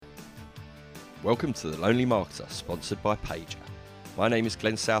Welcome to The Lonely Marketer, sponsored by Paiger. My name is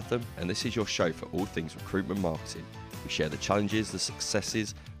Glenn Southam, and this is your show for all things recruitment marketing. We share the challenges, the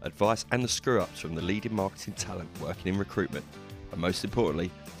successes, advice and the screw-ups from the leading marketing talent working in recruitment, and most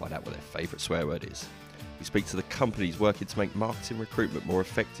importantly, find out what their favourite swear word is. We speak to the companies working to make marketing recruitment more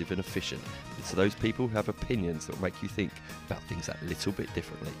effective and efficient, and to those people who have opinions that will make you think about things that little bit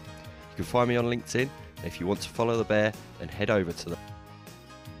differently. You can find me on LinkedIn, and if you want to follow the bear, then head over to the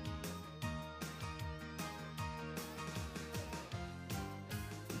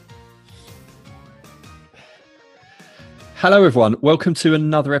Hello everyone, welcome to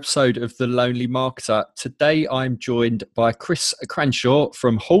another episode of The Lonely Marketer. Today I'm joined by Chris Cranshaw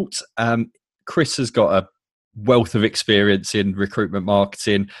from Halt. Chris has got a wealth of experience in recruitment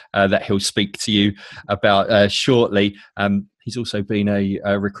marketing that he'll speak to you about shortly. He's also been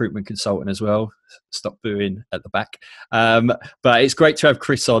a recruitment consultant as well. Stop booing at the back. But it's great to have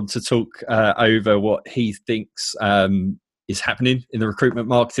Chris on to talk over what he thinks is happening in the recruitment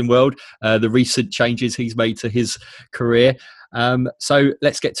marketing world, the recent changes he's made to his career. So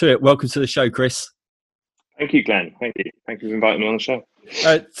let's get to it. Welcome to the show, Chris. Thank you, Glenn. Thank you. Thank you for inviting me on the show.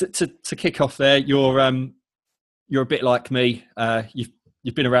 To kick off there, you're a bit like me.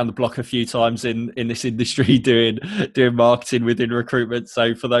 You've been around the block a few times in this industry doing marketing within recruitment.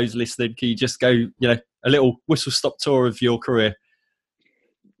 So for those listening, can you just go, a little whistle stop tour of your career?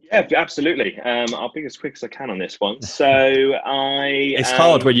 Yeah, absolutely. I'll be as quick as I can on this one. So it's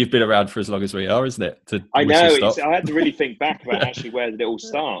hard when you've been around for as long as we are, isn't it? I know. I had to really think back about actually where did it all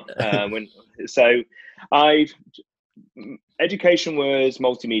start. Education was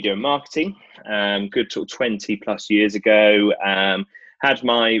multimedia and marketing. Good sort of 20 plus years ago. Had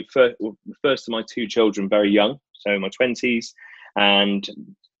my first of my two children very young, so in my 20s, and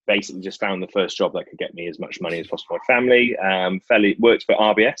basically just found the first job that could get me as much money as possible for my family. Worked for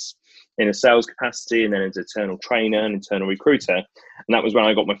RBS in a sales capacity, and then as an internal trainer and internal recruiter. And that was when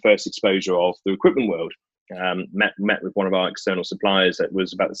I got my first exposure of the recruitment world. Met with one of our external suppliers that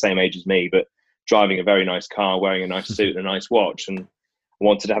was about the same age as me, but driving a very nice car, wearing a nice suit and a nice watch, and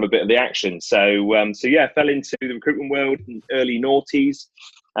wanted to have a bit of the action. So fell into the recruitment world in early noughties.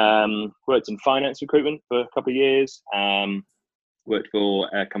 Worked in finance recruitment for a couple of years. Worked for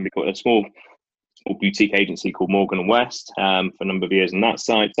a company called a small boutique agency called Morgan & West for a number of years on that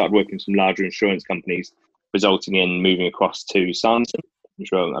side. Started working with some larger insurance companies, resulting in moving across to Sanderson,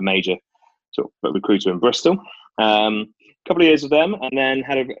 which were a major sort of recruiter in Bristol. A couple of years with them, and then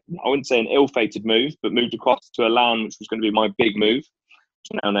had I wouldn't say an ill-fated move, but moved across to a land which was going to be my big move,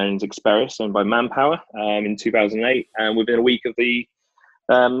 which is now known as Experis, owned by Manpower, in 2008. And within a week of the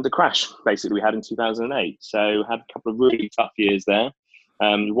crash basically we had in 2008. So had a couple of really tough years there.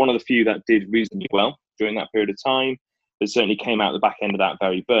 One of the few that did reasonably well during that period of time, but certainly came out the back end of that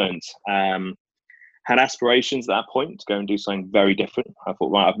very burnt. Had aspirations at that point to go and do something very different. I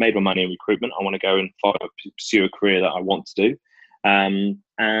thought, right, I've made my money in recruitment. I want to go and pursue a career that I want to do. And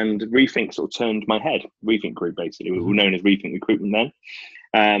Rethink sort of turned my head. Rethink Group, basically. We were known as Rethink Recruitment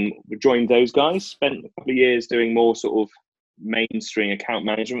then. We joined those guys, spent a couple of years doing more sort of mainstream account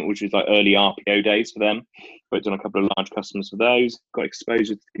management, which was like early RPO days for them. Worked on a couple of large customers for those. Got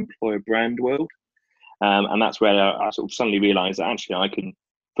exposure to the employer brand world. And that's where I sort of suddenly realised that actually I can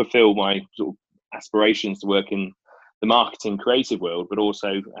fulfil my sort of aspirations to work in the marketing creative world, but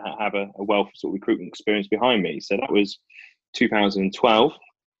also have a wealth of sort of recruitment experience behind me. So that was 2012.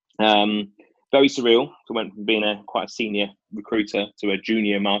 Very surreal. I went from being quite a senior recruiter to a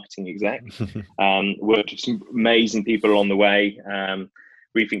junior marketing exec. Worked with some amazing people along the way.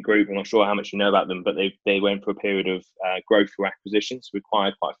 Rethink Group, I'm not sure how much you know about them, but they went for a period of growth through acquisitions. We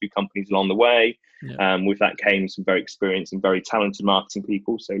acquired quite a few companies along the way. Yeah. With that came some very experienced and very talented marketing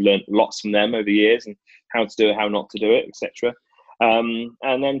people. So learned lots from them over the years and how to do it, how not to do it, etc. And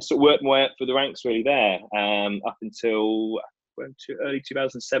then sort of worked my way up through the ranks really there, up until early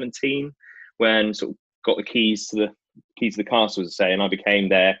 2017. When sort of got the keys to the castle, as I say, and I became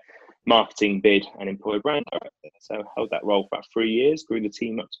their marketing, bid, and employer brand director. So I held that role for about 3 years, grew the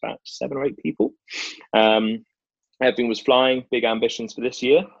team up to about 7 or 8 people. Everything was flying, big ambitions for this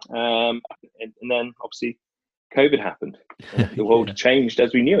year. And then obviously COVID happened. The world changed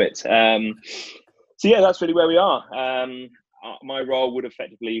as we knew it. So that's really where we are. My role would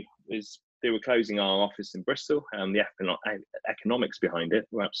effectively is they were closing our office in Bristol. The economics behind it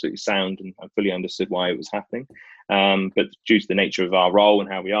were absolutely sound, and I fully understood why it was happening. But due to the nature of our role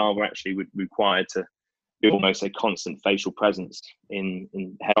and how we are, we're actually required to be almost a constant facial presence in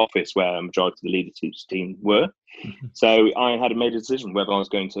head office where a majority of the leadership team were. So I had made a decision whether I was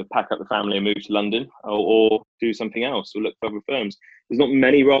going to pack up the family and move to London or do something else or look for other firms. There's not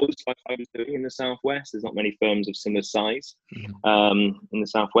many roles like I was doing in the Southwest. There's not many firms of similar size in the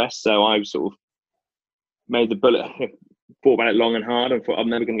Southwest. So I sort of made the bullet, thought about it long and hard, and thought I'm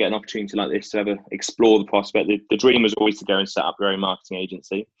never going to get an opportunity like this to ever explore the prospect. The dream was always to go and set up your own marketing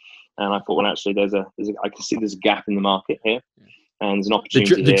agency. And I thought, well, actually, I can see there's a gap in the market here, and there's an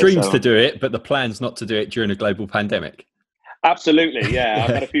opportunity. The dream's to do it, but the plan's not to do it during a global pandemic. Absolutely, yeah.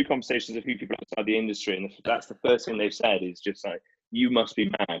 I've had a few conversations with a few people outside the industry, and that's the first thing they've said is just like, you must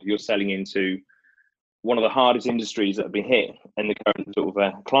be mad. You're selling into one of the hardest industries that have been hit in the current sort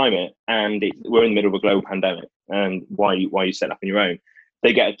of climate, and we're in the middle of a global pandemic. And why you set up on your own?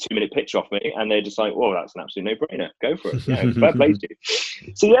 They get a 2-minute pitch off me, and they're just like, "Well, that's an absolute no-brainer. Go for it. Yeah, fair play to you."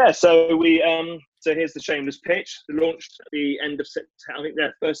 So yeah, so we so here's the shameless pitch. They launched at the end of September, I think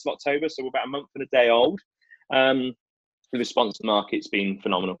the 1st of October, so we're about a month and a day old. The response to the market's been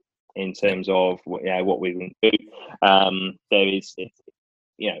phenomenal in terms of what we can do. There is, I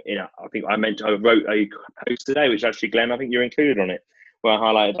think I wrote a post today, which actually, Glenn, I think you're included on it, where I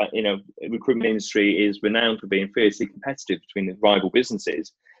highlighted that, the recruitment industry is renowned for being fiercely competitive between the rival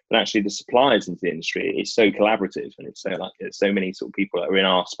businesses, but actually the suppliers into the industry is so collaborative, and it's so many sort of people that are in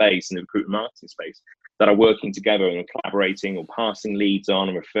our space, in the recruitment marketing space, that are working together and collaborating or passing leads on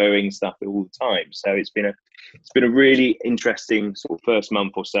and referring stuff all the time. So it's been a really interesting sort of first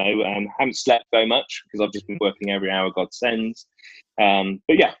month or so. Haven't slept very much because I've just been working every hour God sends. But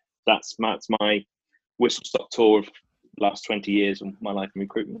yeah, that's my whistle stop tour of the last 20 years of my life in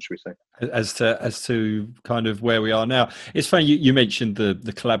recruitment, should we say. As to kind of where we are now. It's funny you mentioned the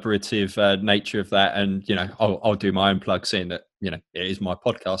collaborative nature of that, and I'll do my own plugs in that. It is my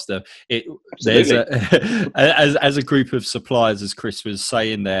podcast. There's as a group of suppliers, as Chris was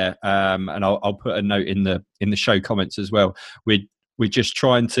saying there, and I'll put a note in the show comments as well. We're just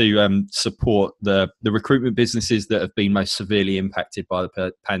trying to support the recruitment businesses that have been most severely impacted by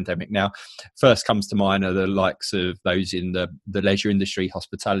the pandemic. Now, first comes to mind are the likes of those in the leisure industry,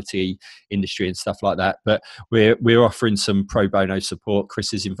 hospitality industry and stuff like that. But we're offering some pro bono support.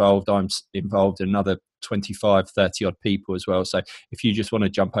 Chris is involved. I'm involved, and another 25, 30 odd people as well. So if you just want to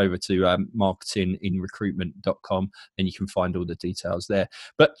jump over to marketinginrecruitment.com, then you can find all the details there.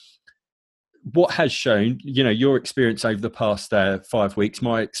 But what has shown, your experience over the past 5 weeks,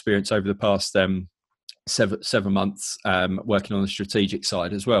 my experience over the past 7 months working on the strategic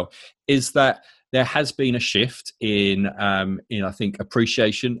side as well, is that there has been a shift in I think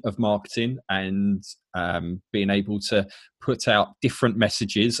appreciation of marketing and being able to put out different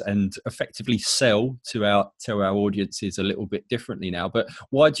messages and effectively sell to our audiences a little bit differently now. But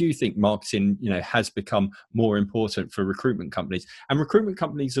why do you think marketing has become more important for recruitment companies and recruitment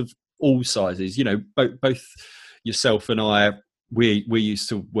companies of all sizes? Both yourself and I, we're used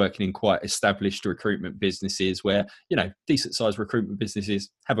to working in quite established recruitment businesses where, decent sized recruitment businesses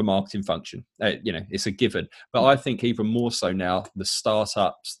have a marketing function. It's a given. But I think even more so now, the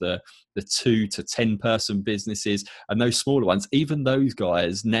startups, the 2 to 10 person businesses and those smaller ones, even those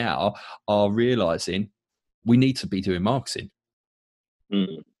guys now are realizing we need to be doing marketing.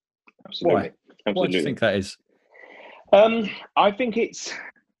 Absolutely. Why do you think that is? I think it's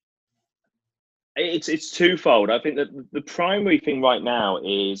twofold. I think that the primary thing right now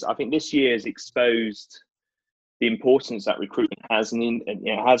is, I think this year has exposed the importance that recruitment has on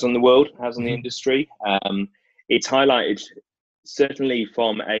the world, has on the industry. It's highlighted, certainly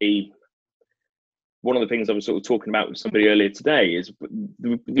from one of the things I was sort of talking about with somebody earlier today, is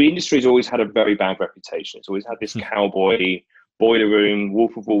the industry's always had a very bad reputation. It's always had this cowboy, boiler room,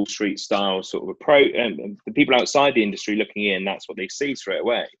 Wolf of Wall Street style sort of approach, and the people outside the industry looking in, that's what they see straight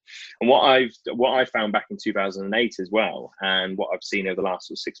away. And what I found back in 2008 as well, and what I've seen over the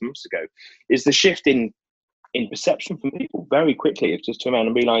last 6 months ago, is the shift in perception from people very quickly. It's just turn around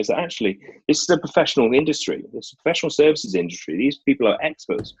and realize that actually this is a professional industry, this is a professional services industry. These people are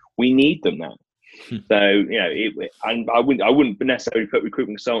experts. We need them now. So I wouldn't necessarily put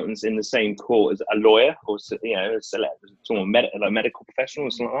recruitment consultants in the same court as a lawyer or someone like medical professional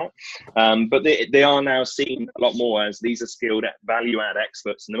or something like that. But they are now seen a lot more as these are skilled, value-add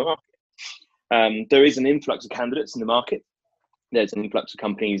experts in the market. There is an influx of candidates in the market. There's an influx of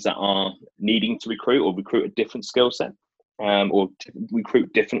companies that are needing to recruit or recruit a different skill set, or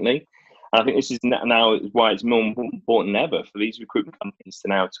recruit differently. And I think this is now why it's more important than ever for these recruitment companies to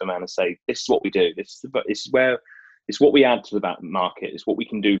now turn around and say, this is what we do. This is what we add to the market. It's what we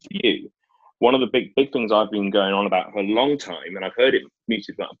can do for you. one of the big things I've been going on about for a long time, and I've heard it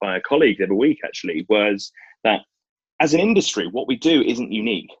muted by a colleague the other week actually, was that as an industry, what we do isn't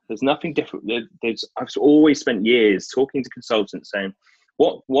unique. There's nothing different. I've always spent years talking to consultants saying,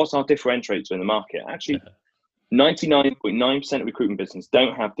 what's our differentiator in the market? Actually, 99.9% of recruitment business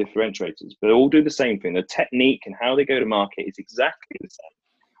don't have differentiators, but they all do the same thing. The technique and how they go to market is exactly the same.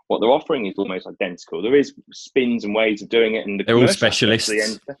 What they're offering is almost identical. There is spins and ways of doing it, and they're all specialists.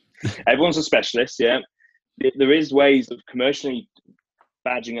 Everyone's a specialist, yeah. There is ways of commercially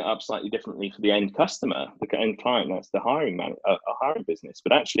badging it up slightly differently for the end customer, the end client. That's the hiring business.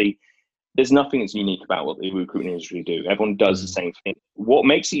 But actually, there's nothing that's unique about what the recruitment industry do. Everyone does the same thing. What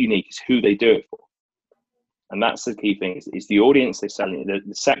makes it unique is who they do it for. And that's the key thing, is the audience they're selling,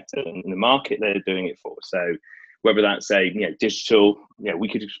 the sector and the market they're doing it for. So whether that's digital, we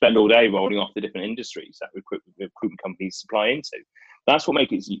could spend all day rolling off the different industries that recruitment companies supply into. That's what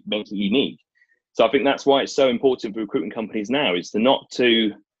makes it unique. So I think that's why it's so important for recruitment companies now, is they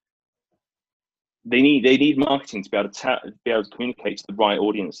need marketing to be able to communicate to the right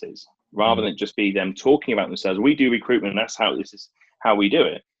audiences, rather than just be them talking about themselves. We do recruitment, and this is how we do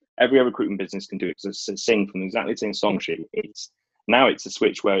it. Every other recruitment business can do it, because it's sing from exactly the same song sheet. It's a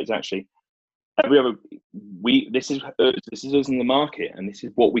switch where it's actually this is us in the market, and this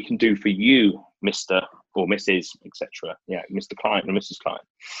is what we can do for you, Mr. or Mrs. etc. Mr. Client and Mrs. Client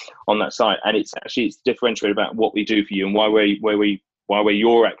on that side. And it's differentiated about what we do for you and why we're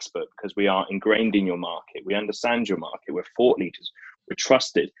your expert, because we are ingrained in your market. We understand your market. We're thought leaders. We're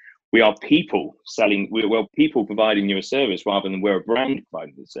trusted. We are people we're people providing you a service, rather than we're a brand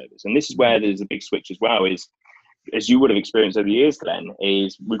providing the service. And this is where there's a big switch as well, is, as you would have experienced over the years, Glenn,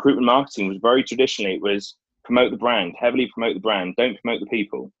 is recruitment marketing was very traditionally, it was promote the brand, heavily promote the brand, don't promote the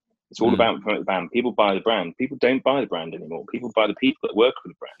people. It's all about promote the brand. People buy the brand. People don't buy the brand anymore. People buy the people that work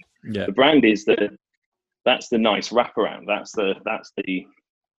with the brand. Yeah. The brand is that's the nice wraparound. That's the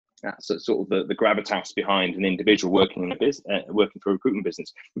sort of the gravitas behind an individual working in a business, working for a recruitment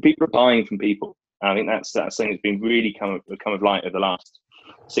business. But people are buying from people. I think that's something that's been really come of light over the last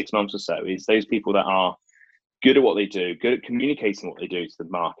 6 months or so, is those people that are good at what they do, good at communicating what they do to the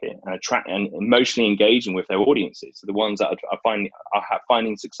market, and attract and emotionally engaging with their audiences. So the ones that are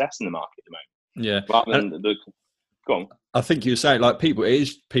finding success in the market at the moment. Yeah. Rather than go on. I think you're saying, like, it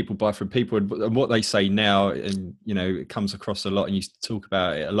is people buy from people, and what they say now, and it comes across a lot, and you talk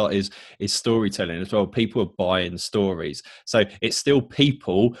about it a lot, is storytelling as well. People are buying stories, so it's still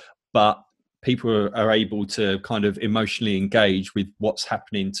people, but people are able to kind of emotionally engage with what's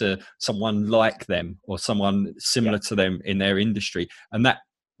happening to someone like them or someone similar to them in their industry, and that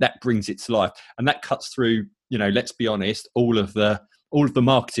brings it to life, and that cuts through, let's be honest, all of the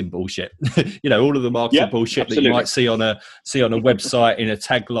marketing bullshit, all of the marketing bullshit absolutely. that you might see on a website, in a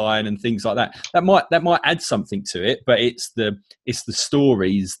tagline and things like that. That might add something to it, but it's the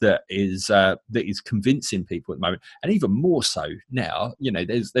stories that is convincing people at the moment, and even more so now.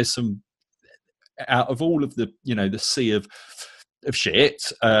 There's some, out of all of the the sea of shit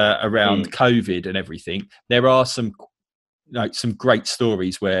around COVID and everything, there are some great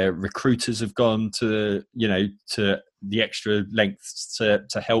stories where recruiters have gone to the extra lengths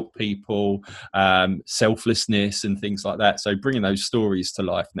to help people, selflessness and things like that. So bringing those stories to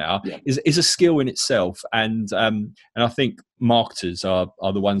life now is a skill in itself, and I think marketers are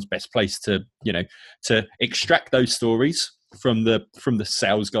the ones best placed to extract those stories from the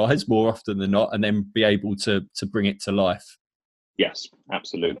sales guys more often than not, and then be able to bring it to life. Yes,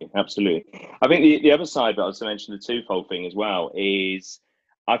 absolutely. I think the other side that I was mentioning, the twofold thing as well, is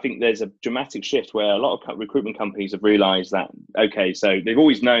I think there's a dramatic shift where a lot of recruitment companies have realised that, okay, so they've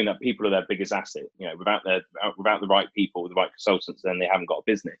always known that people are their biggest asset. Without the right people, the right consultants, then they haven't got a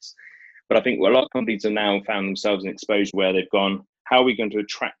business. But I think a lot of companies have now found themselves in exposure where they've gone, how are we going to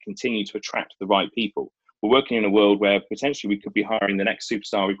continue to attract the right people? We're working in a world where potentially we could be hiring the next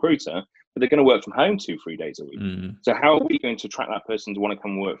superstar recruiter, but they're going to work from home 2-3 days a week. So how are we going to attract that person to want to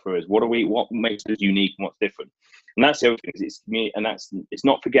come work for us? What makes us unique and what's different? And that's the other thing. It's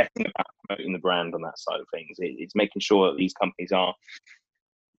not forgetting about promoting the brand on that side of things. It's making sure that these companies are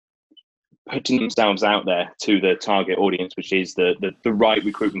putting themselves out there to the target audience, which is the right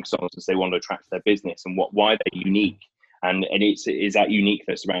recruitment consultants they want to attract to their business, and why they're unique. And it's that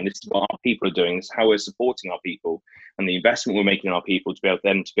uniqueness around, this is what our people are doing, this is how we're supporting our people, and the investment we're making in our people to be able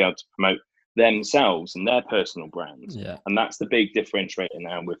to promote themselves and their personal brands. And that's the big differentiator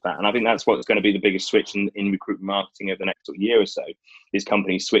now with that. And I think that's what's going to be the biggest switch in recruitment marketing over the next year or so, is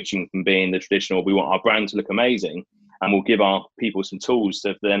companies switching from being the traditional, we want our brand to look amazing and we'll give our people some tools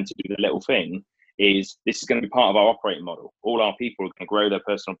for them to do the little thing, is this is going to be part of our operating model. All our people are going to grow their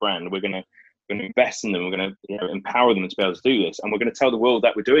personal brand. We're going to We're going to invest in them. We're going to empower them to be able to do this. And we're going to tell the world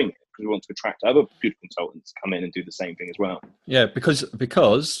that we're doing it because we want to attract other good consultants to come in and do the same thing as well. Yeah, because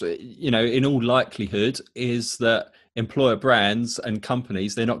in all likelihood is that employer brands and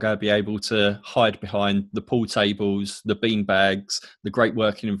companies, they're not going to be able to hide behind the pool tables, the bean bags, the great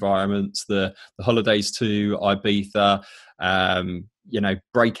working environments, the holidays to Ibiza,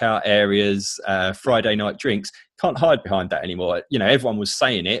 breakout areas, Friday night drinks. Can't hide behind that anymore. Everyone was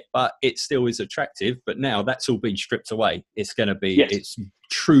saying it, but it still is attractive. But now that's all been stripped away. It's going to be, It's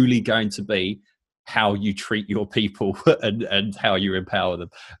truly going to be how you treat your people and how you empower them,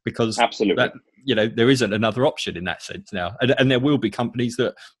 because absolutely there isn't another option in that sense now, and there will be companies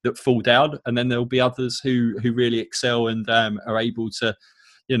that fall down, and then there'll be others who really excel and are able to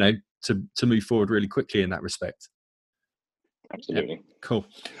to move forward really quickly in that respect. Absolutely. Yeah, cool.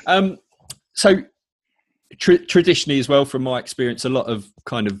 So traditionally as well, from my experience, a lot of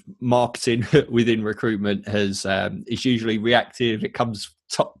kind of marketing within recruitment is usually reactive. It comes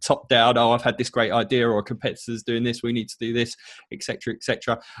top down. Oh, I've had this great idea, or a competitor's doing this, we need to do this, etc.,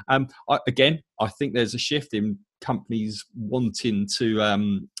 etc. I think there's a shift in companies wanting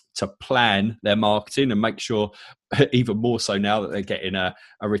to plan their marketing and make sure, even more so now, that they're getting a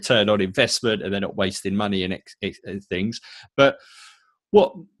return on investment and they're not wasting money and things. But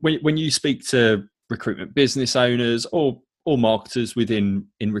when you speak to recruitment business owners or marketers in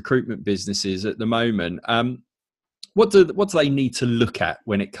recruitment businesses at the moment, what do they need to look at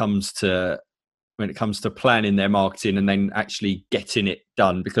when it comes to planning their marketing and then actually getting it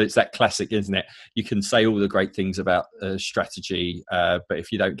done? Because it's that classic, isn't it? You can say all the great things about strategy, but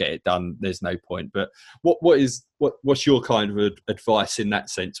if you don't get it done, there's no point. But what's your kind of advice in that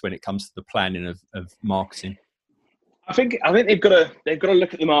sense when it comes to the planning of marketing? I think they've got to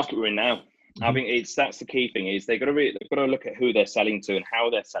look at the market we're in now. Mm-hmm. I think that's the key thing, is they've got to look at who they're selling to and how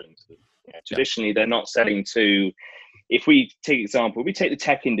they're selling to. Traditionally, they're not selling to. If we take the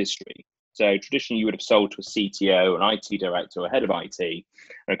tech industry. So traditionally, you would have sold to a CTO, an IT director, or a head of IT, and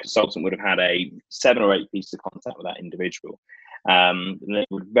a consultant would have had 7 or 8 pieces of contact with that individual. And they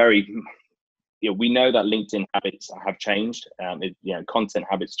would we know that LinkedIn habits have changed. Content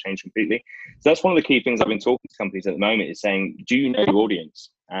habits change completely. So that's one of the key things I've been talking to companies at the moment, is saying, do you know your audience?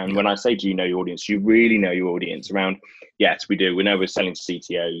 And when I say, do you know your audience, you really know your audience around, yes, we do. We know we're selling to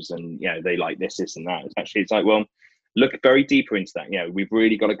CTOs and, they like this and that. It's like, well, look very deeper into that. We've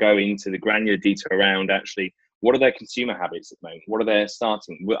really got to go into the granular detail around actually, what are their consumer habits at the moment? What are they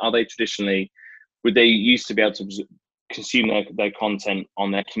starting? Are they traditionally, would they used to be able to consume their content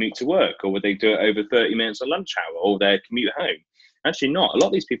on their commute to work, or would they do it over 30 minutes of lunch hour or their commute home? Actually not. A lot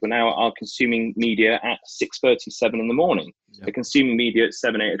of these people now are consuming media at 6:37 in the morning. Yeah. They're consuming media at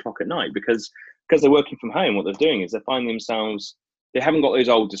 7, 8 o'clock at night because they're working from home. What they're doing is they're finding themselves, they haven't got those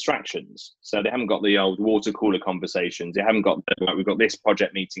old distractions. So they haven't got the old water cooler conversations. They haven't got, we've got this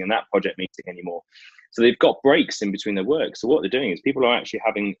project meeting and that project meeting anymore. So they've got breaks in between their work. So what they're doing is people are actually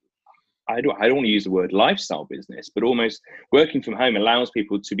having, I don't want to use the word lifestyle business, but almost working from home allows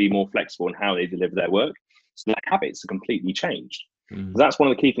people to be more flexible in how they deliver their work. So their habits are completely changed. Mm. So that's one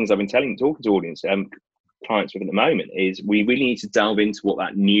of the key things I've been talking to audience clients with at the moment, is we really need to delve into what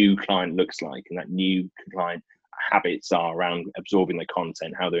that new client looks like and that new client habits are around absorbing the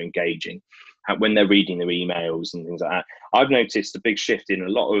content, how they're engaging, when they're reading their emails and things like that. I've noticed a big shift in a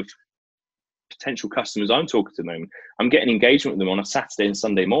lot of potential customers I'm talking to at the moment. I'm getting engagement with them on a Saturday and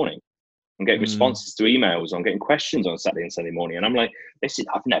Sunday morning. I'm getting responses to emails. I'm getting questions on Saturday and Sunday morning. And I'm like,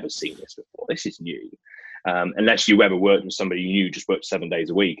 I've never seen this before. This is new. Unless you ever worked with somebody you knew just worked 7 days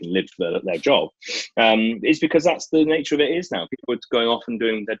a week and lived for their job. It's because that's the nature of it is now. People are going off and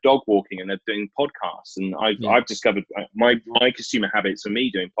doing their dog walking and they're doing podcasts. And I've discovered my consumer habits of me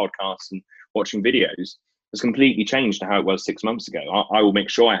doing podcasts and watching videos has completely changed to how it was 6 months ago. I will make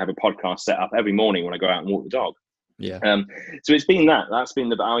sure I have a podcast set up every morning when I go out and walk the dog. Yeah. So it's been that's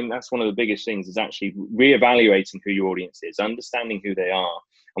been I think that's one of the biggest things, is actually reevaluating who your audience is, understanding who they are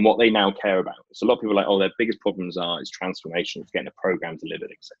and what they now care about. So a lot of people are like, their biggest problems is transformation, it's getting a program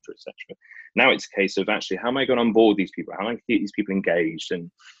delivered, etc., etc. Now it's a case of actually, how am I going to onboard these people? How am I going to keep these people engaged?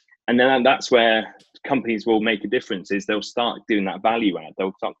 And then that's where companies will make a difference, is they'll start doing that value add.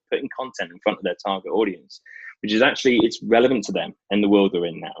 They'll start putting content in front of their target audience, which is actually, it's relevant to them and the world they're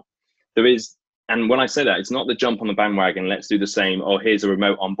in now. And when I say that, it's not the jump on the bandwagon, let's do the same, or here's a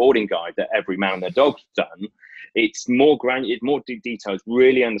remote onboarding guide that every man and their dog's done. It's more details,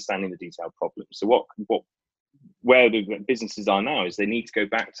 really understanding the detailed problems. So where the businesses are now is they need to go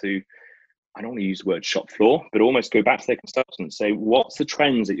back to, I don't want to use the word shop floor, but almost go back to their consultants, say, what's the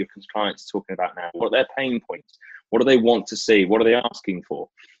trends that your clients are talking about now? What are their pain points? What do they want to see? What are they asking for?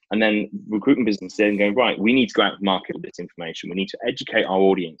 And then recruitment business then going, right, we need to go out and market with this information. We need to educate our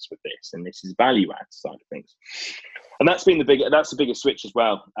audience with this. And this is value add side of things. And that's the biggest switch as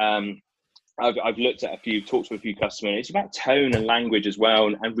well. I've looked at talked to a few customers. It's about tone and language as well,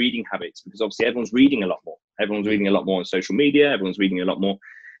 and reading habits, because obviously everyone's reading a lot more. Everyone's reading a lot more on social media. Everyone's reading a lot more.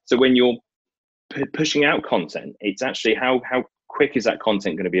 So when you're pushing out content, it's actually how quick is that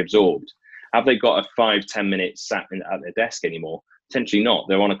content going to be absorbed? Have they got a 5-10 minutes sat at their desk anymore? Potentially not.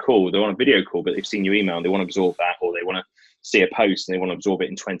 They're on a call, they're on a video call, but they've seen your email and they want to absorb that, or they want to see a post and they want to absorb it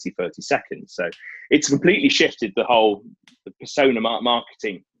in 20-30 seconds. So it's completely shifted the persona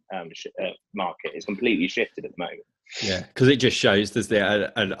marketing market is completely shifted at the moment. Yeah, because it just shows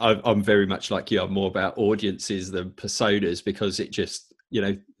and I'm very much like you. I'm more about audiences than personas, because it just,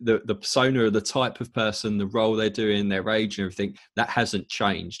 the persona of the type of person, the role they're doing, their age and everything, that hasn't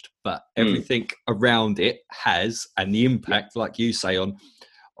changed, but everything around it has, and the impact, like you say,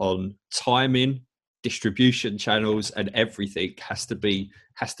 on timing, distribution channels and everything has to be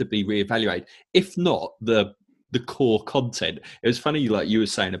reevaluated. If not, the core content. It was funny, like you were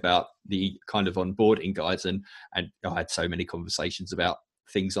saying about the kind of onboarding guides, and I had so many conversations about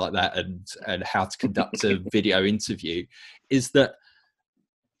things like that, and how to conduct a video interview. Is that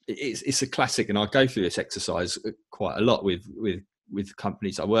it's a classic, and I go through this exercise quite a lot with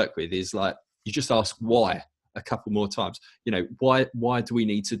companies I work with. Is like, you just ask why a couple more times. Why do we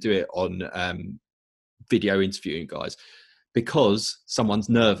need to do it on video interviewing guys? Because someone's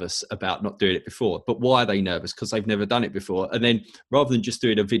nervous about not doing it before. But why are they nervous? Because they've never done it before. And then rather than just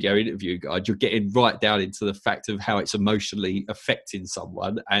doing a video interview guide, you're getting right down into the fact of how it's emotionally affecting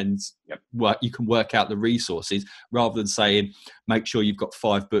someone, and you can work out the resources, rather than saying, make sure you've got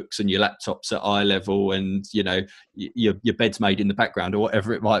 5 books and your laptop's at eye level, and your bed's made in the background, or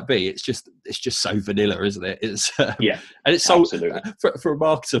whatever it might be. It's just so vanilla, isn't it? It's and it's so for a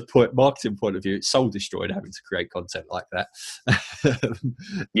marketing point of view, it's soul destroying having to create content like that.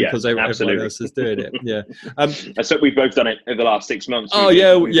 Because everyone else is doing it. So we've both done it in the last 6 months.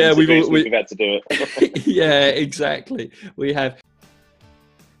 We've had to do it. Yeah, exactly. We have.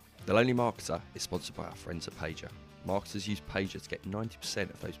 The Lonely Marketer is sponsored by our friends at Paiger. Marketers use Paiger to get 90%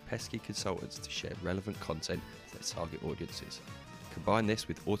 of those pesky consultants to share relevant content to their target audiences. Combine this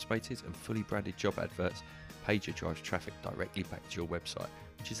with automated and fully branded job adverts. Paiger drives traffic directly back to your website,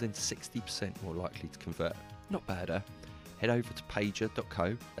 which is then 60% more likely to convert. Not bad, eh? Head over to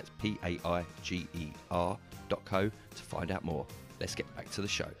paiger.co, that's Paiger.co, to find out more. Let's get back to the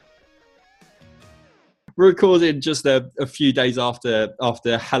show. We're recording just a few days after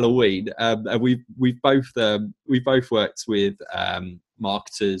Halloween, and we've both worked with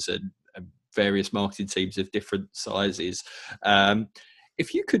marketers and various marketing teams of different sizes.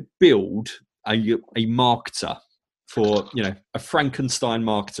 If you could build a marketer for a Frankenstein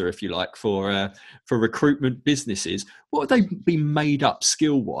marketer, if you like, for recruitment businesses, what would they be made up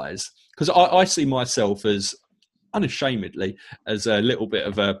skill wise? Because I see myself as unashamedly as a little bit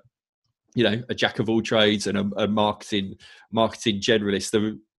of a jack of all trades and a marketing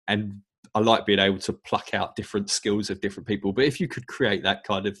generalist, and I like being able to pluck out different skills of different people. But if you could create that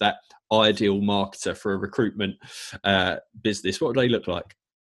ideal marketer for a recruitment business, what would they look like?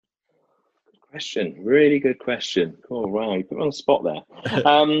 Question, really good question. Cool, wow, you put me on the spot there.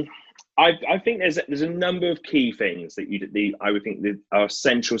 I think there's a number of key things that I would think that are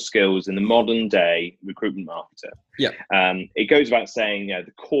essential skills in the modern day recruitment marketer. Yeah. It goes without saying,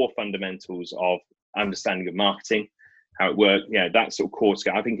 the core fundamentals of understanding of marketing, how it works, that sort of core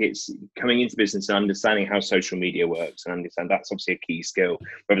skill. I think it's coming into business and understanding how social media works, and understand that's obviously a key skill,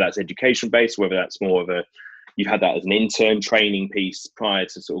 whether that's education based, whether that's more of you've had that as an intern training piece prior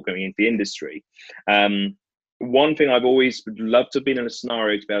to sort of going into the industry. One thing I've always loved to have been in a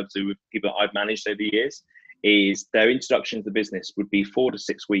scenario to be able to do with people that I've managed over the years is their introduction to the business would be 4 to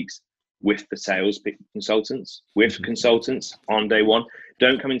 6 weeks with the sales consultants, consultants on day one.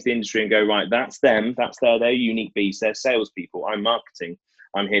 Don't come into the industry and go, right, that's them, that's their unique beast, they're salespeople, I'm marketing,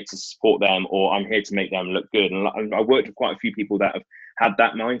 I'm here to support them, or I'm here to make them look good. And I've worked with quite a few people that have had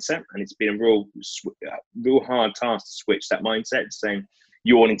that mindset, and it's been a real hard task to switch that mindset to saying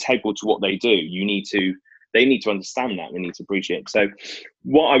you're integral to what they do. They need to understand that. They need to appreciate it. So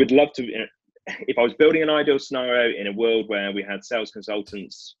what I would love to, if I was building an ideal scenario in a world where we had sales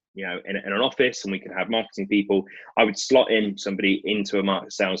consultants, in an office, and we could have marketing people, I would slot in somebody into a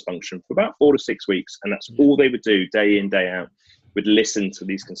market sales function for about 4 to 6 weeks. And that's all they would do day in, day out, would listen to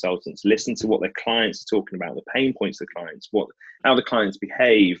these consultants, listen to what their clients are talking about, the pain points of the clients, how the clients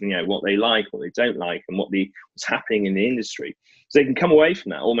behave, what they like, what they don't like, and what's happening in the industry. So they can come away from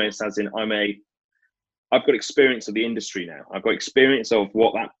that almost as in, I've got experience of the industry now. I've got experience of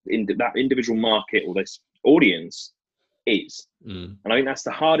what that individual market or this audience is. And I think that's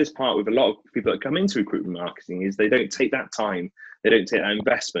the hardest part with a lot of people that come into recruitment marketing, is they don't take that time, they don't take that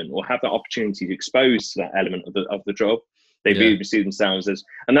investment or have that opportunity to expose to that element of the job. They see themselves as,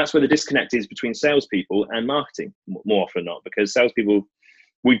 and that's where the disconnect is between salespeople and marketing more often than not, because salespeople,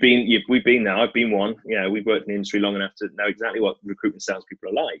 we've been there. I've been one. You know, we've worked in the industry long enough to know exactly what recruitment salespeople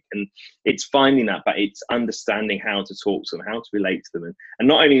are like, and it's finding that, but it's understanding how to talk to them, how to relate to them, and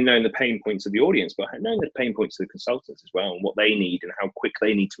not only knowing the pain points of the audience, but knowing the pain points of the consultants as well, and what they need, and how quick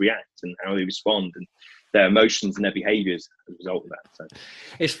they need to react, and how they respond, and their emotions and their behaviours as a result of that.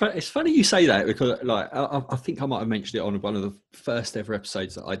 So it's funny you say that, because like I think I might have mentioned it on one of the first ever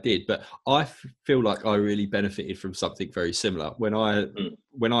episodes that I did, but I feel like I really benefited from something very similar when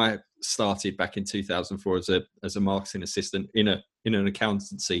I started back in 2004 as a marketing assistant in an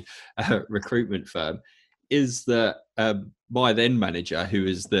accountancy recruitment firm. Is that my then manager, who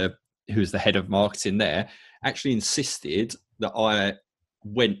was the head of marketing there, actually insisted that I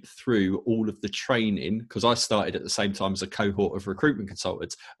went through all of the training, because I started at the same time as a cohort of recruitment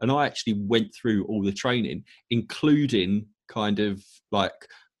consultants, and I actually went through all the training, including kind of like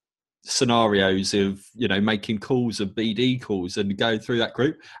scenarios of, you know, making calls and BD calls and going through that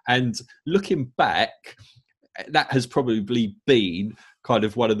group. And looking back, that has probably been kind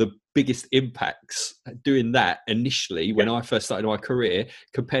of one of the biggest impacts doing that initially when I first started my career,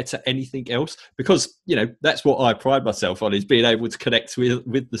 compared to anything else, because, you know, that's what I pride myself on, is being able to connect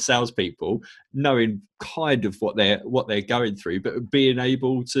with the salespeople, knowing kind of what they're going through, but being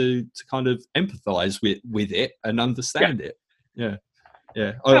able to kind of empathize with it and understand it. Yeah.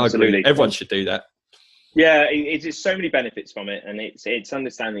 I agree. Everyone should do that. Yeah, it's so many benefits from it, and it's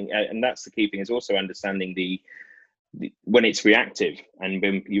understanding, and that's the key thing, is also understanding the when it's reactive and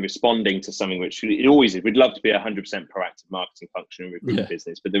when you're responding to something, which it always is. We'd love to be 100% proactive marketing function in recruitment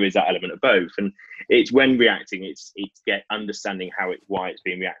business, but there is that element of both. And it's when reacting, it's understanding why it's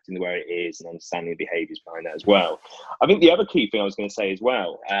being reacting the way it is, and understanding the behaviours behind that as well. I think the other key thing I was going to say as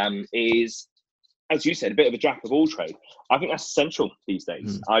well is, as you said, a bit of a jack of all trade. I think that's essential these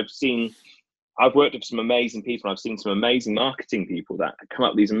days. I've worked with some amazing people. I've seen some amazing marketing people that come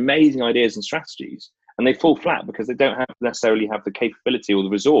up with these amazing ideas and strategies, and they fall flat because they don't necessarily have the capability or the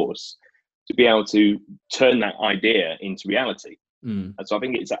resource to be able to turn that idea into reality. And so I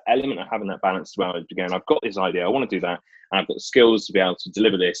think it's an element of having that balance as well. Again, I've got this idea, I want to do that, and I've got the skills to be able to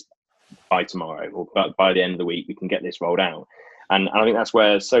deliver this by tomorrow, or by the end of the week, we can get this rolled out. And I think that's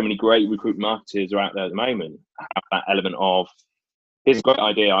where so many great recruitment marketers are out there at the moment, have that element of, here's a great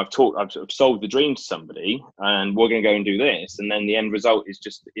idea, I've sold the dream to somebody, and we're going to go and do this, and then the end result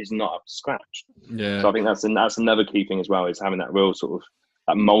is not up to scratch. So I think that's another key thing as well, is having that real sort of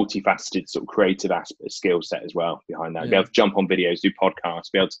that multifaceted sort of creative aspect, skill set as well behind that. Be able to jump on videos, do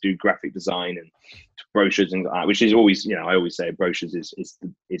podcasts, be able to do graphic design and brochures and that, which is always, you know, I always say brochures is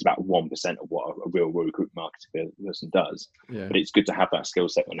about 1% of what a real recruitment marketing person does. But it's good to have that skill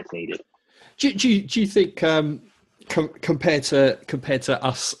set when it's needed. Do you think compared to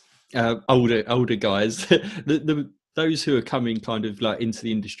us older guys, those who are coming kind of like into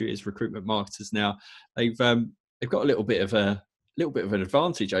the industry as recruitment marketers now, they've got a little bit of an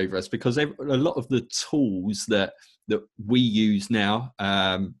advantage over us, because a lot of the tools that we use now,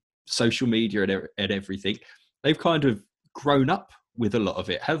 social media and everything, they've kind of grown up with a lot of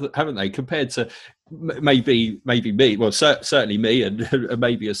it, haven't they? Compared to maybe me, well, certainly me, and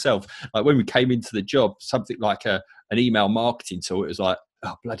maybe yourself. Like when we came into the job, something like an email marketing tool, it was like,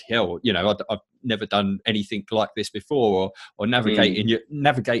 oh bloody hell, you know, I've never done anything like this before, or navigating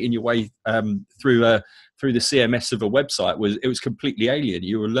your way through the CMS of a website was completely alien.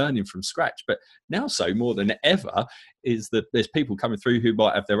 You were learning from scratch. But now, so more than ever, is that there's people coming through who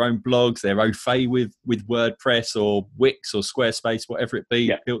might have their own blogs, they're au fait with WordPress or Wix or Squarespace, whatever it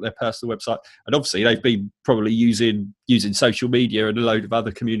be, built their personal website, and obviously they've been probably using social media and a load of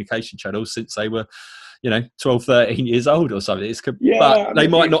other communication channels since they were, 12, 13 years old or something. But they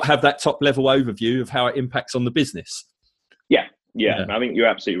might not have that top level overview of how it impacts on the business. Yeah. I think you're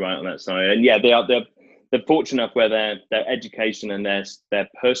absolutely right on that side. And they're fortunate enough where their education and their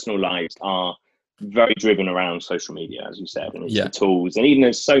personal lives are very driven around social media, as you said, and it's the tools. And even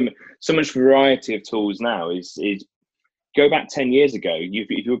there's so much variety of tools now. Is go back 10 years ago,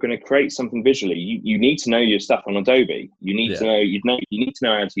 if you're going to create something visually, you need to know your stuff on Adobe. You need to know you need to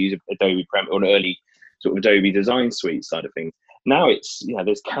know how to use Adobe Premiere or an early sort of Adobe Design Suite side of things. Now it's,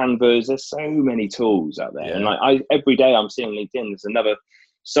 there's Canvas, there's so many tools out there. And every day I'm seeing on LinkedIn, there's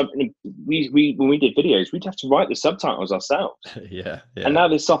we when we did videos, we'd have to write the subtitles ourselves. Yeah. And now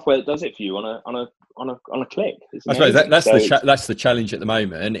there's software that does it for you on a click. It's I suppose amazing. that's the challenge at the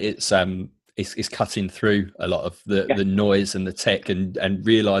moment. It's cutting through a lot of the noise and the tech, and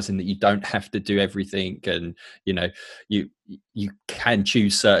realizing that you don't have to do everything, and you can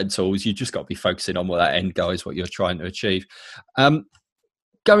choose certain tools. You just got to be focusing on what that end goal is, what you're trying to achieve.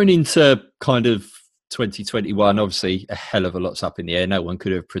 Going into kind of 2021, obviously a hell of a lot's up in the air. No one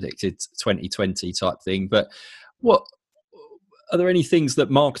could have predicted 2020 type thing, but what are there any things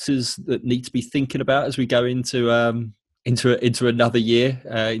that marketers that need to be thinking about as we go into another year,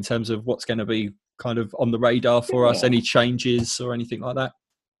 in terms of what's going to be kind of on the radar for us? Any changes or anything like that?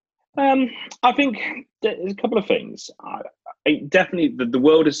 I think there's a couple of things. Definitely the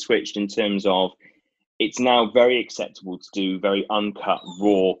world has switched in terms of it's now very acceptable to do very uncut,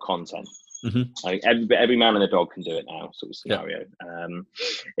 raw content. Mm-hmm. Like every man and a dog can do it now, sort of scenario.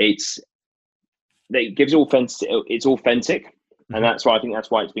 It gives authentic. It's authentic. And that's why I think that's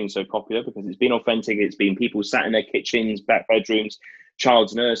why it's been so popular, because it's been authentic. It's been people sat in their kitchens, back bedrooms,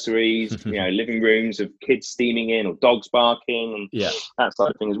 child's nurseries, living rooms of kids steaming in or dogs barking, and that sort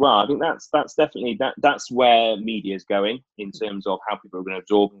of thing as well. I think that's definitely that's where media is going in terms of how people are going to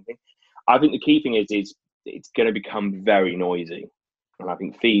absorb anything. I think the key thing is it's going to become very noisy, and I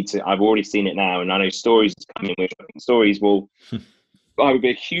think feeds. I've already seen it now, and I know stories is coming. Which I think stories will either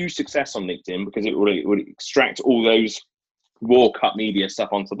be a huge success on LinkedIn because it would extract all those raw cut media stuff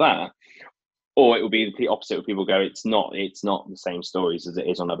onto that, or it will be the opposite where people go, it's not the same stories as it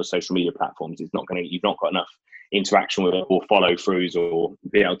is on other social media platforms. You've not got enough interaction with it, or follow throughs, or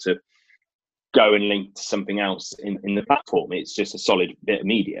be able to go and link to something else in the platform. It's just a solid bit of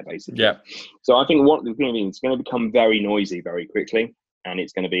media, basically. So I think it's going to become very noisy very quickly, and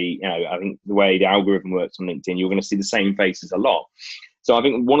it's going to be, I think the way the algorithm works on LinkedIn, you're going to see the same faces a lot. So I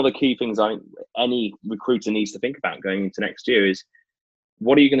think one of the key things I think any recruiter needs to think about going into next year is,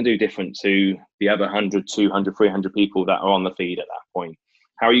 what are you going to do different to the other 100, 200, 300 people that are on the feed at that point?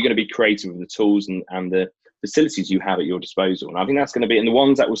 How are you going to be creative with the tools and the facilities you have at your disposal? And I think that's going to be, and the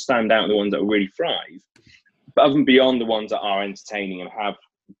ones that will stand out and the ones that will really thrive, but other and beyond the ones that are entertaining and have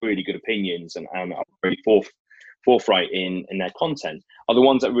really good opinions and are really forthright in their content, are the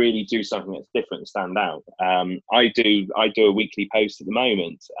ones that really do something that's different and stand out. I do a weekly post at the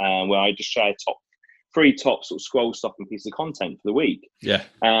moment where I just share three top sort of scroll stopping pieces of content for the week. And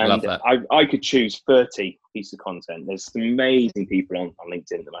I love that. I could choose 30 pieces of content. There's some amazing people on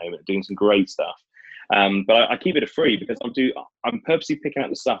LinkedIn at the moment doing some great stuff. But I keep it a free because I'm purposely picking out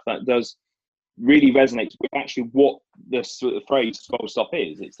the stuff that does really resonates with actually what the phrase scroll stop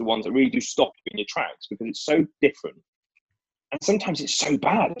is. It's the ones that really do stop you in your tracks, because it's so different. And sometimes it's so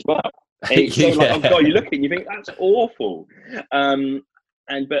bad as well. It's so like, oh God, you look at it and you think, that's awful.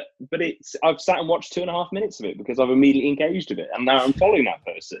 But I've sat and watched 2.5 minutes of it because I've immediately engaged with it. And now I'm following that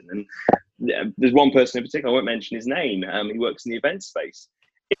person. And there's one person in particular, I won't mention his name. He works in the event space.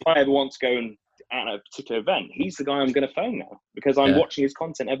 If I ever want to go and at a particular event, he's the guy I'm going to phone now, because I'm watching his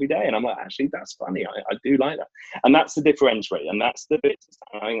content every day, and I'm like, actually, that's funny. I do like that, and that's the differentiator, and that's the bit.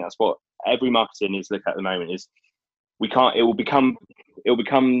 I think that's what every marketer needs to look at the moment is it will become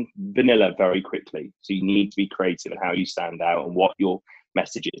vanilla very quickly. So you need to be creative in how you stand out and what your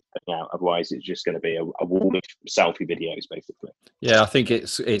message is putting out. Otherwise, it's just going to be a wall of selfie videos, basically. Yeah, I think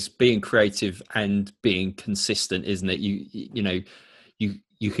it's being creative and being consistent, isn't it?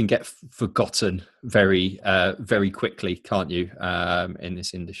 You can get forgotten very quickly, can't you, in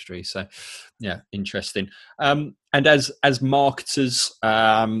this industry? So, yeah, interesting. And as marketers,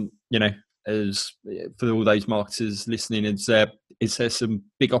 as for all those marketers listening, is there some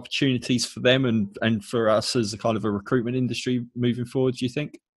big opportunities for them and for us as a kind of a recruitment industry moving forward, do you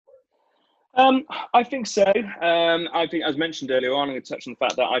think? I think so. I think, as mentioned earlier on, I'm going to touch on the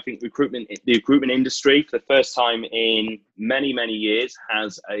fact that I think the recruitment industry, for the first time in many, many years,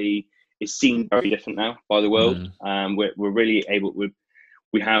 is seen very different now by the world. We're really able.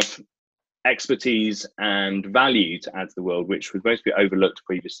 We have expertise and value to add to the world, which was mostly overlooked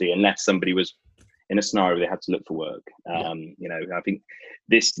previously, unless somebody was in a scenario where they had to look for work. I think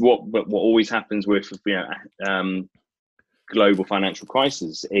what always happens with global financial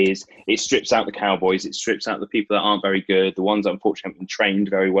crisis is it strips out the cowboys, it strips out the people that aren't very good, the ones that unfortunately haven't been trained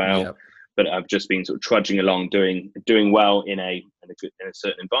very well, but have just been sort of trudging along, doing well in a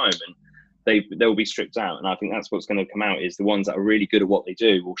certain environment. They will be stripped out, and I think that's what's going to come out is the ones that are really good at what they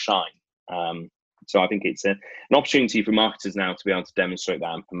do will shine. So I think it's an opportunity for marketers now to be able to demonstrate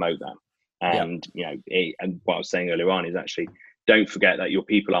that and promote that. And and what I was saying earlier on is actually, don't forget that your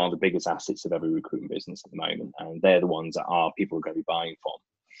people are the biggest assets of every recruitment business at the moment, and they're the ones that people are going to be buying from.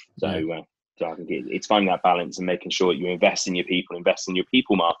 So, so I think it's finding that balance and making sure you invest in your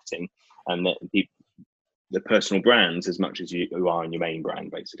people marketing, and the personal brands as much as you are in your main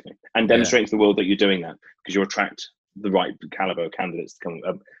brand, basically, and demonstrating to the world that you're doing that, because you attract the right caliber of candidates to come,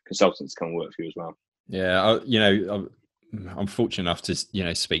 consultants to come and work for you as well. Yeah, I'm fortunate enough to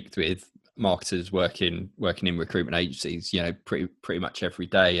speak with marketers working in recruitment agencies, pretty much every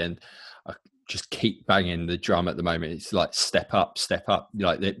day, and I just keep banging the drum at the moment. It's like step up.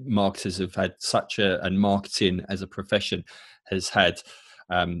 Like the marketers have had and marketing as a profession has had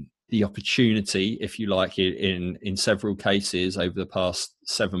the opportunity, if you like, in several cases over the past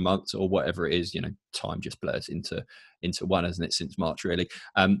 7 months or whatever it is. Time just blurs into one, hasn't it, since March, really,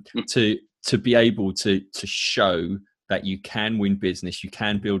 to be able to show that you can win business, you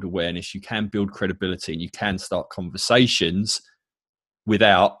can build awareness, you can build credibility, and you can start conversations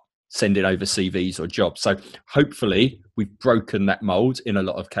without sending over CVs or jobs. So hopefully we've broken that mold in a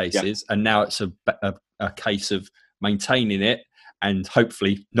lot of cases, and now it's a case of maintaining it and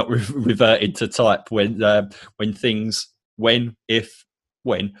hopefully not reverting to type when things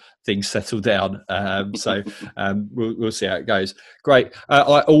settle down. We'll see how it goes. Great.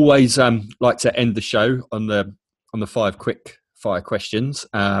 I always like to end the show on the 5 quick fire questions.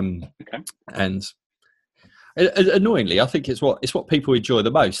 And annoyingly, I think it's what people enjoy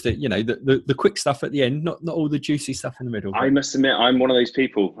the most. The quick stuff at the end, not all the juicy stuff in the middle. I must admit, I'm one of those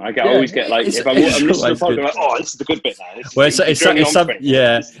people. I always get like, if I'm listening to the podcast, I'm like, oh, this is the good bit now.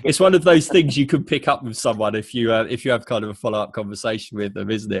 It's one of those things you can pick up with someone if you have kind of a follow-up conversation with them,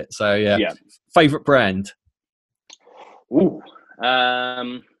 isn't it? So yeah. Favorite brand? Ooh,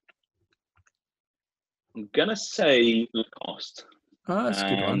 I'm gonna say Lacoste. Oh, that's a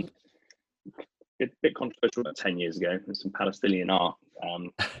good one. A bit controversial about 10 years ago. There's some Palestinian art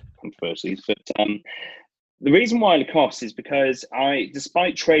controversies, but the reason why Lacoste is because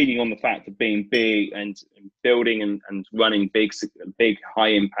despite trading on the fact of being big and building and running big high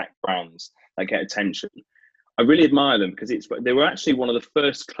impact brands that get attention, I really admire them, because they were actually one of the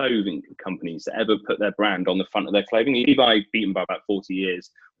first clothing companies to ever put their brand on the front of their clothing. Levi beat them by about 40 years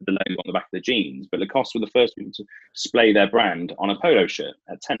with the logo on the back of the jeans, but Lacoste were the first people to display their brand on a polo shirt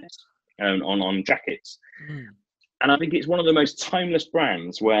at tennis. On jackets. And I think it's one of the most timeless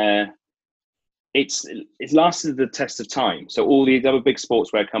brands where it's lasted the test of time. So all these other big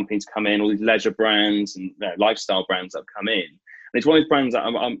sportswear companies come in, all these leisure brands and lifestyle brands that have come in, and it's one of those brands that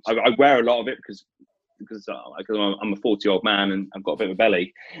I wear a lot of it because I'm a 40-year-old man and I've got a bit of a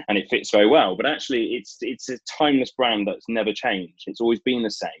belly, and it fits very well. But actually, it's a timeless brand that's never changed. It's always been the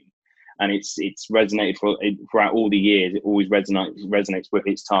same. And it's resonated throughout all the years. It always resonates with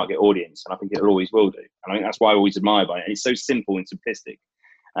its target audience, and I think it always will do. And I think that's why I always admire by it. And it's so simple and simplistic,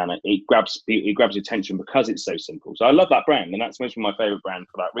 and it grabs your attention because it's so simple. So I love that brand, and that's most of my favorite brand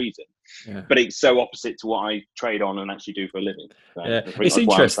for that reason. Yeah. But it's so opposite to what I trade on and actually do for a living. So it's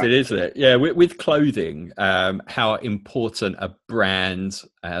interesting, isn't it? Yeah, with clothing, how important a brand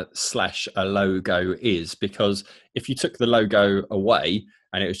 / a logo is, because if you took the logo away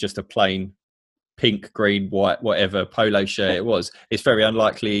and it was just a plain pink, green, white, whatever polo shirt it was, it's very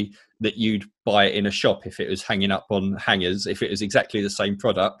unlikely that you'd buy it in a shop if it was hanging up on hangers, if it was exactly the same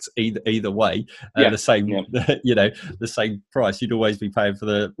product, either way, the same, the same price. You'd always be paying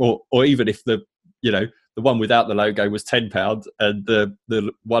for or even if the one without the logo was £10 and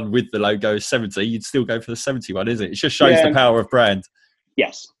the one with the logo is 70, you'd still go for the 70 one, isn't it? It just shows the power of brand.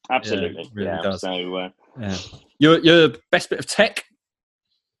 Yes, absolutely. Yeah, it really does. So, your best bit of tech?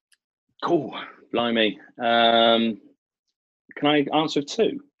 Cool. Blimey. Can I answer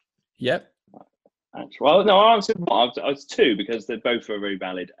 2? Yep. Well, no, I was 2 because they're both very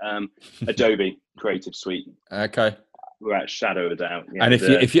valid. Adobe Creative Suite. Okay. Without a shadow of a doubt. Yeah, and if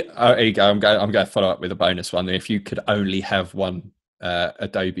you here you go, I'm going to follow up with a bonus one. If you could only have one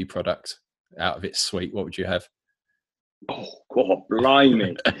Adobe product out of its suite, what would you have? Oh, God,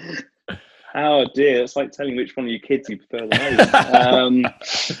 blimey. Oh dear, it's like telling which one of your kids you prefer the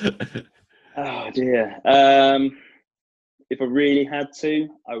most. Oh dear. If I really had to,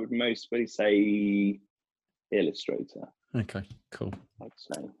 I would mostly say Illustrator. Okay, cool. I'd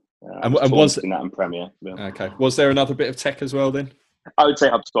say. And was that in Premiere? Yeah. Okay. Was there another bit of tech as well then? I would say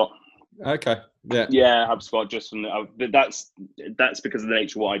HubSpot. Okay. Yeah. Yeah, HubSpot. Just from that's because of the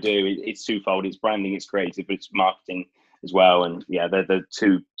nature of what I do. It's twofold. It's branding, it's creative, but it's marketing as well. And yeah, they're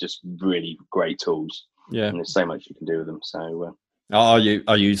 2 just really great tools. Yeah. And there's so much you can do with them. So I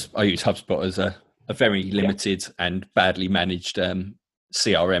use HubSpot as a very limited and badly managed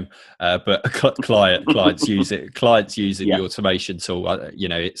CRM, but clients use it. Clients using the automation tool.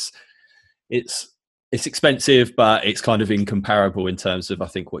 It's it's expensive, but it's kind of incomparable in terms of, I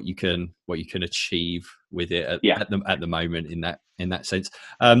think, what you can achieve with it at the moment in that sense.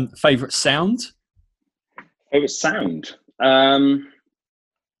 Favorite sound? Favorite sound? Blimey.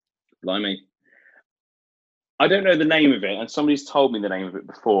 I don't know the name of it, and somebody's told me the name of it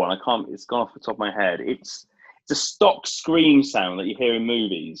before, and I can't. It's gone off the top of my head. It's a stock scream sound that you hear in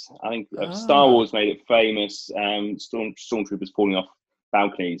movies. I think Star Wars made it famous. Stormtroopers falling off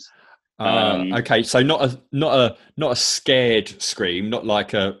balconies. Okay, so not a scared scream, not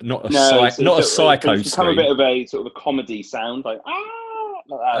a psycho it's become scream. a bit of a sort of a comedy sound, like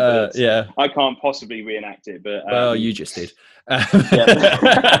that. Yeah, I can't possibly reenact it, but well, you just did. But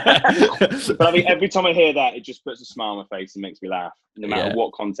I mean, every time I hear that, it just puts a smile on my face and makes me laugh, no matter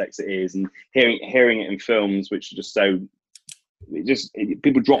what context it is. And hearing it in films, which are just so.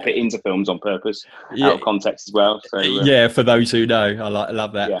 People drop it into films on purpose, out of context as well. So for those who know, I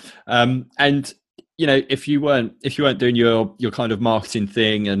love that. Yeah. And if you weren't doing your kind of marketing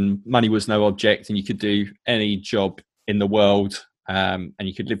thing, and money was no object, and you could do any job in the world, and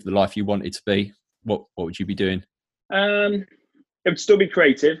you could live the life you wanted to be, what would you be doing? It would still be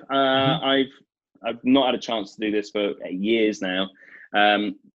creative. I've not had a chance to do this for years now.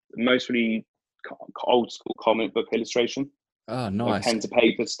 Mostly old school comic book illustration. Oh, nice. Pen to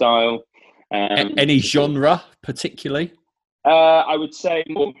paper style. Any genre particularly? I would say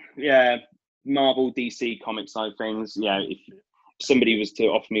more, Marvel, DC comic side things. Yeah, if somebody was to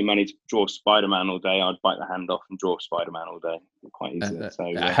offer me money to draw Spider-Man all day, I'd bite the hand off and draw Spider-Man all day quite easily.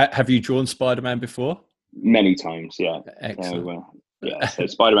 Have you drawn Spider-Man before? Many times, yeah. Excellent. So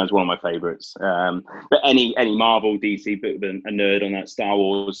Spider-Man's one of my favourites. But any Marvel, DC, bit of a nerd on that, Star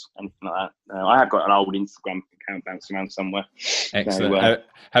Wars, anything like that. I have got an old Instagram account bouncing around somewhere. Excellent.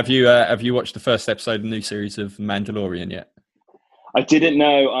 Have you watched the first episode of the new series of Mandalorian yet? I didn't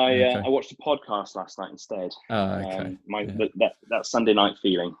know. I watched a podcast last night instead. Oh, okay. That Sunday night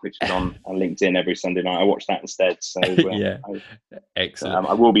feeling, which is on LinkedIn every Sunday night. I watched that instead. So excellent.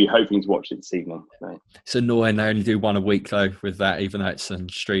 I will be hoping to watch it this evening. So. It's annoying they only do one a week though with that, even though it's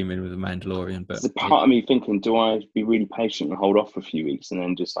streaming with the Mandalorian. But there's a part of me thinking, do I be really patient and hold off for a few weeks and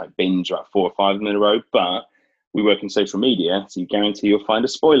then just like binge like 4 or 5 of them in a row? But we work in social media, so you guarantee you'll find a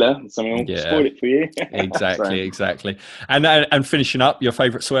spoiler and someone will spoil it for you. Exactly. And finishing up, your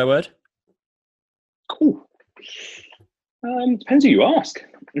favourite swear word? Cool. Depends who you ask.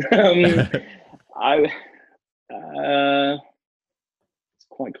 It's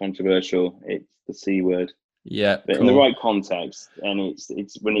quite controversial. It's the C word. Yeah, but in the right context, and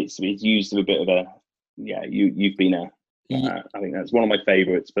it's when it's used with a bit of a you've been a. I think that's one of my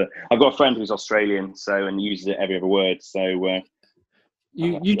favourites. But I've got a friend who's Australian, and uses it every other word. So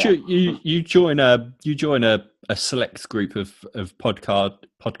you join a select group of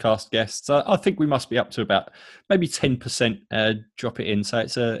podcast guests. I think we must be up to about maybe 10%. Drop it in, so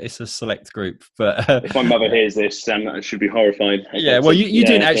it's a select group. But if my mother hears this, I should be horrified. Yeah, well, you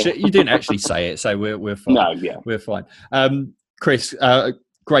didn't actually say it, so we're fine. No, yeah, we're fine. Chris.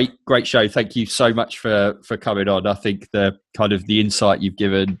 Great show. Thank you so much for coming on. I think the kind of the insight you've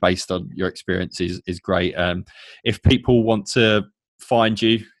given based on your experience is great. If people want to find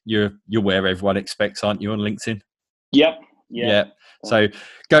you, you're where everyone expects, aren't you, on LinkedIn? Yep. Yeah. So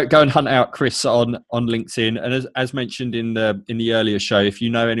go and hunt out Chris on LinkedIn. And as mentioned in the earlier show, if you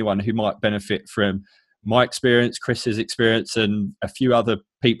know anyone who might benefit from my experience, Chris's experience, and a few other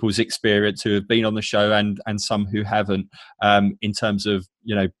people's experience who have been on the show and some who haven't, in terms of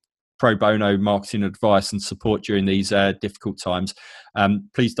pro bono marketing advice and support during these difficult times,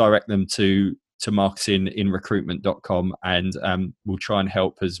 please direct them to marketinginrecruitment.com, and we'll try and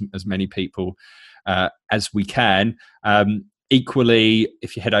help as many people as we can. Equally,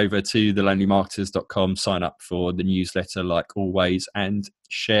 if you head over to thelonelymarketers.com, sign up for the newsletter like always, and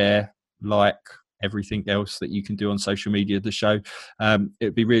share, like, everything else that you can do on social media of the show.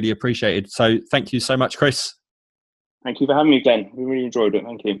 It'd be really appreciated. So thank you so much, Chris. Thank you for having me, Glenn. We really enjoyed it.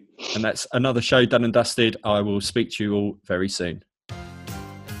 Thank you. And that's another show done and dusted. I will speak to you all very soon.